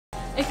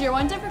If you're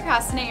one to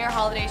procrastinate your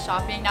holiday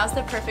shopping, now's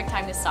the perfect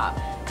time to stop.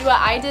 Do what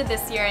I did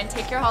this year and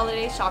take your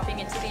holiday shopping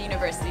into the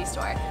university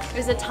store.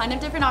 There's a ton of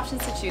different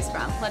options to choose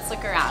from. Let's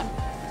look around.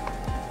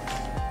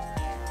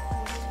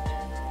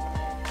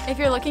 If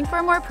you're looking for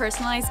a more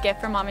personalized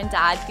gift for mom and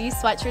dad, these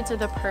sweatshirts are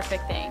the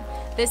perfect thing.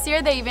 This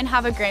year they even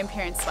have a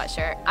grandparents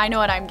sweatshirt. I know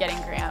what I'm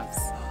getting, Gramps.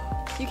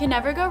 You can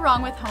never go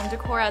wrong with home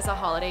decor as a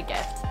holiday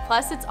gift.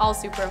 Plus, it's all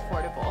super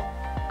affordable.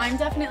 I'm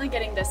definitely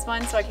getting this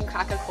one so I can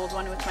crack a cold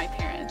one with my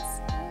parents.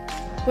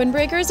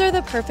 Windbreakers are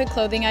the perfect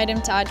clothing item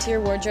to add to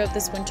your wardrobe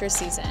this winter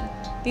season.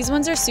 These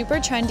ones are super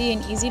trendy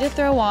and easy to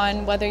throw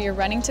on whether you're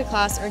running to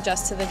class or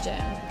just to the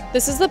gym.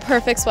 This is the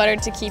perfect sweater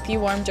to keep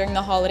you warm during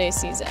the holiday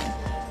season.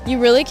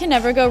 You really can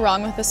never go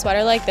wrong with a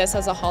sweater like this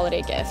as a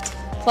holiday gift.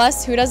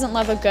 Plus, who doesn't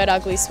love a good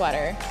ugly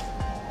sweater?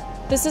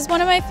 This is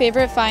one of my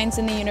favorite finds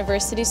in the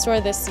university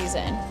store this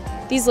season.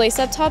 These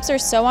lace-up tops are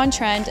so on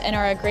trend and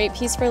are a great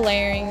piece for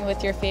layering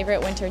with your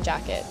favorite winter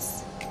jackets.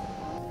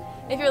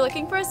 If you're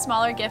looking for a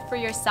smaller gift for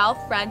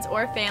yourself, friends,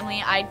 or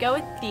family, I'd go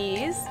with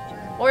these,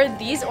 or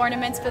these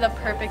ornaments for the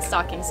perfect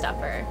stocking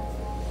stuffer.